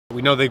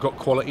We know they've got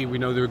quality, we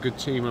know they're a good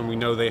team, and we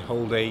know they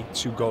hold a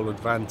 2-goal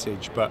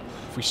advantage. But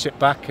if we sit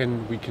back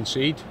and we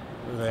concede,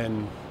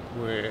 then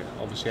we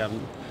obviously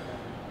haven't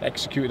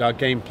executed our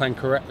game plan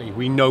correctly.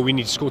 We know we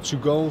need to score 2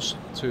 goals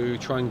to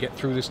try and get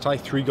through this tie,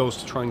 3 goals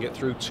to try and get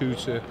through, 2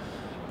 to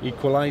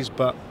equalise.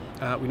 But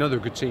we know they're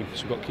a good team,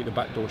 so we've got to keep the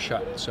back door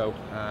shut. So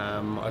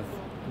I've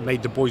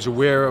made the boys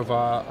aware of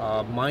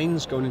our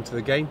minds going into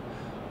the game,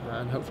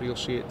 and hopefully you'll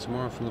see it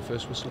tomorrow from the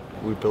first whistle.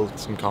 We built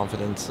some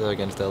confidence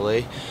against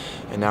LA,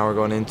 and now we're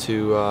going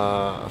into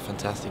a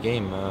fantastic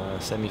game,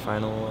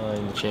 semi-final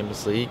in the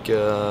Champions League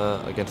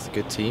against a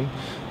good team,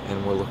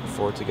 and we're looking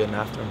forward to getting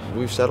after them.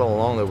 We've said all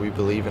along that we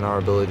believe in our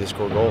ability to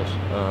score goals.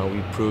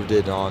 We proved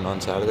it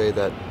on Saturday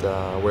that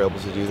we're able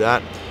to do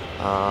that.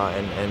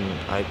 And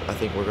I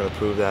think we're going to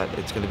prove that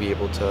it's going to be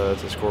able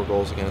to score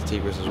goals against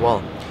Tigres as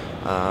well.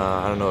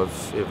 I don't know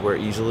if we're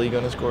easily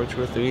going to score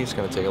 2 or 3. It's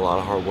going to take a lot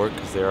of hard work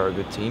because they are a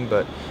good team,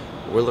 but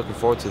we're looking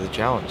forward to the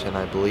challenge, and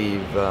I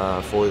believe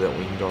fully that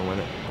we can go and win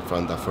it.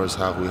 From the first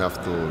half, we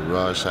have to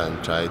rush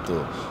and try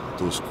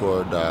to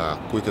score the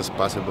quickest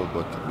possible,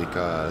 but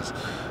because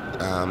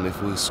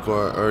if we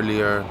score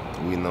earlier,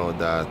 we know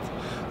that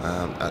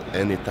at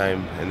any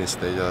time, any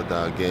stage of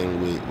the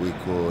game, we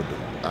could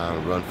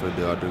run for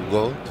the other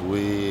goal.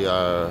 We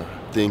are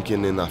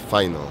thinking in a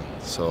final,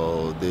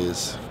 so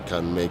this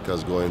can make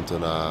us go into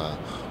the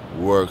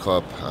World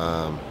Cup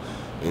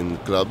in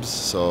clubs.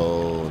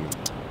 So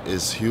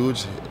it's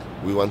huge.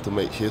 We want to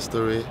make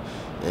history,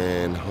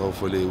 and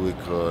hopefully we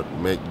could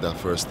make the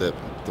first step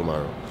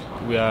tomorrow.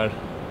 We are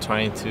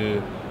trying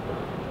to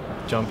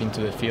jump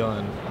into the field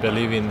and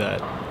believing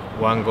that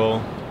 1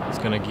 goal is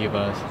going to give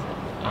us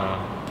a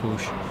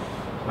push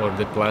or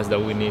the plus that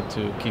we need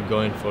to keep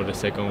going for the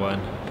second one.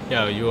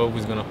 Yeah, you're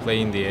always going to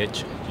play in the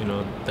edge, you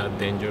know, that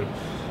danger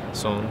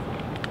zone.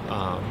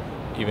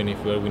 Even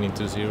if we're winning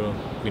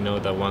 2-0, we know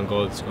that 1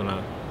 goal is going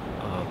to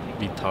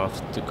be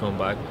tough to come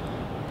back.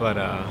 But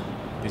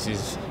this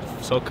is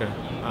soccer,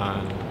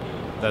 and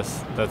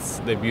that's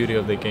the beauty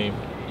of the game.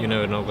 You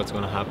never know what's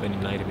going to happen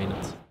in 90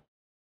 minutes.